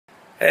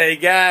Hey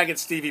gang,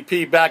 it's Stevie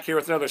P back here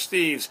with another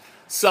Steve's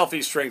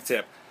Selfie Strength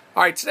Tip.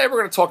 Alright, today we're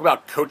going to talk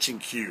about coaching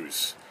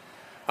cues.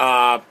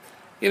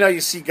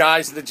 You see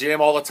guys in the gym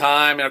all the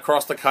time and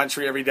across the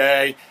country every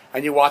day,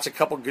 and you watch a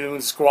couple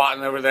goons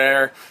squatting over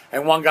there,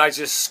 and one guy's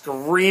just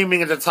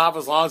screaming at the top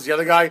of his lungs, the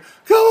other guy,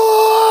 come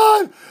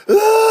on!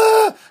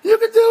 You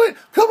can do it!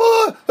 Come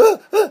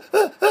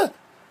on!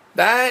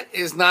 That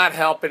is not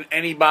helping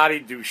anybody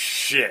do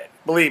shit.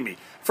 Believe me.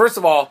 First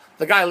of all,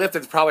 the guy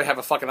lifted probably have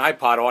a fucking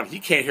iPod on. He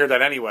can't hear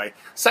that anyway.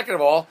 Second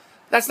of all,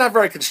 that's not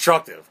very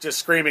constructive. Just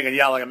screaming and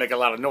yelling and making a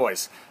lot of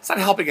noise. It's not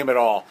helping him at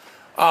all.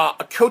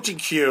 A coaching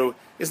cue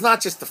is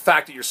not just the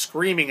fact that you're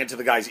screaming into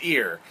the guy's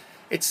ear.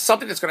 It's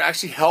something that's going to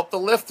actually help the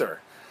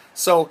lifter.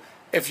 So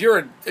if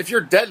you're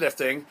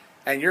deadlifting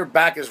and your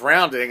back is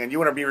rounding and you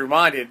want to be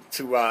reminded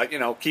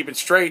to keep it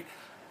straight,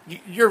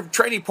 your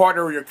training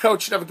partner or your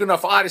coach should have a good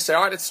enough eye to say,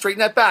 all right, let's straighten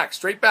that back,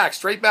 straight back,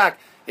 straight back.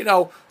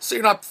 So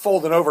you're not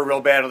folding over real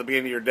bad at the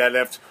beginning of your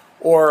deadlift,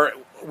 or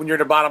when you're at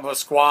the bottom of a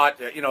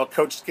squat, a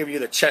coach giving you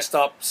the chest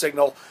up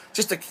signal,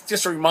 just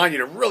to remind you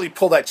to really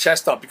pull that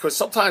chest up, because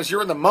sometimes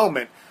you're in the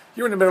moment,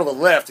 you're in the middle of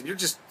the lift, and you're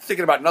just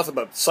thinking about nothing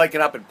but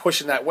psyching up and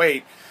pushing that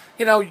weight.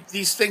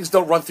 These things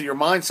don't run through your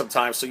mind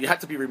sometimes, so you have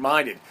to be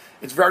reminded.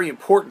 It's very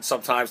important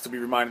sometimes to be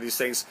reminded of these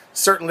things.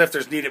 Certain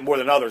lifters need it more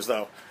than others,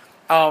 though.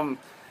 An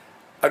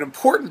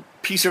important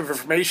piece of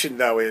information,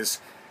 though, is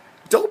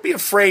don't be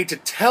afraid to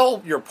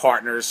tell your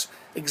partners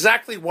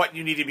exactly what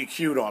you need to be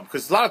cued on,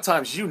 because a lot of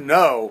times you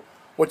know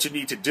what you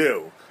need to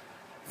do.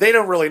 They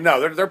don't really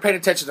know. They're paying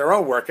attention to their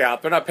own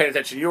workout. They're not paying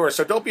attention to yours.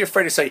 So don't be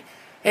afraid to say,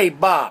 hey,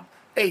 Bob,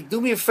 hey, do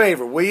me a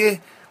favor, will you?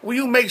 Will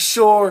you make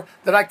sure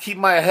that I keep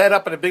my head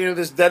up at the beginning of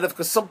this deadlift?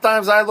 Because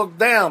sometimes I look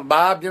down,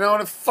 Bob, and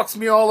it fucks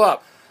me all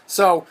up.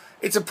 So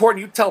it's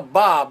important you tell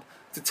Bob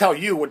to tell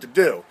you what to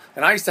do.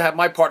 And I used to have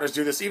my partners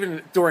do this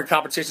even during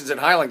competitions in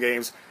Highland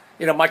Games.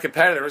 My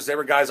competitors, they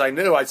were guys I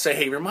knew. I'd say,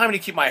 hey, remind me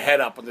to keep my head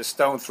up on this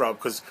stone throw,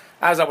 because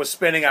as I was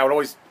spinning, I would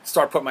always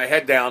start putting my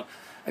head down.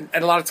 And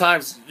a lot of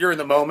times, you're in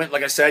the moment.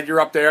 Like I said,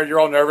 you're up there, you're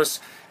all nervous,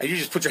 and you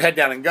just put your head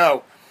down and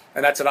go.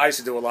 And that's what I used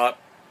to do a lot,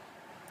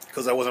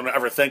 because I wasn't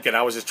ever thinking.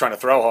 I was just trying to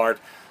throw hard.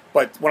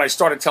 But when I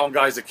started telling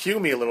guys to cue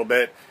me a little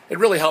bit, it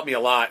really helped me a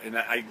lot, and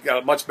I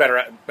got much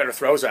better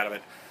throws out of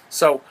it.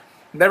 So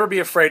never be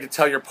afraid to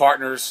tell your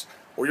partners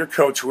or your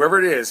coach,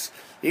 whoever it is,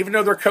 even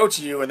though they're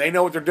coaching you and they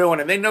know what they're doing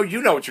and they know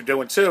you know what you're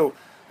doing too.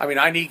 I mean,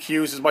 I need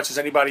cues as much as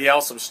anybody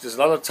else. There's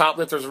other top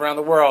lifters around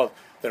the world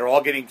that are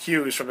all getting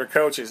cues from their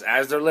coaches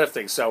as they're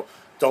lifting. So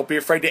don't be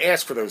afraid to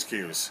ask for those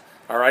cues.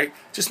 All right?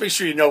 Just make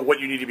sure you know what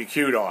you need to be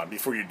cued on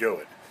before you do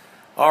it.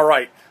 All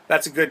right.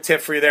 That's a good tip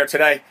for you there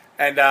today.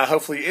 And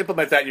hopefully you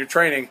implement that in your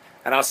training.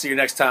 And I'll see you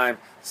next time.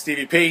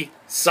 Stevie P,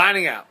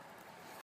 signing out.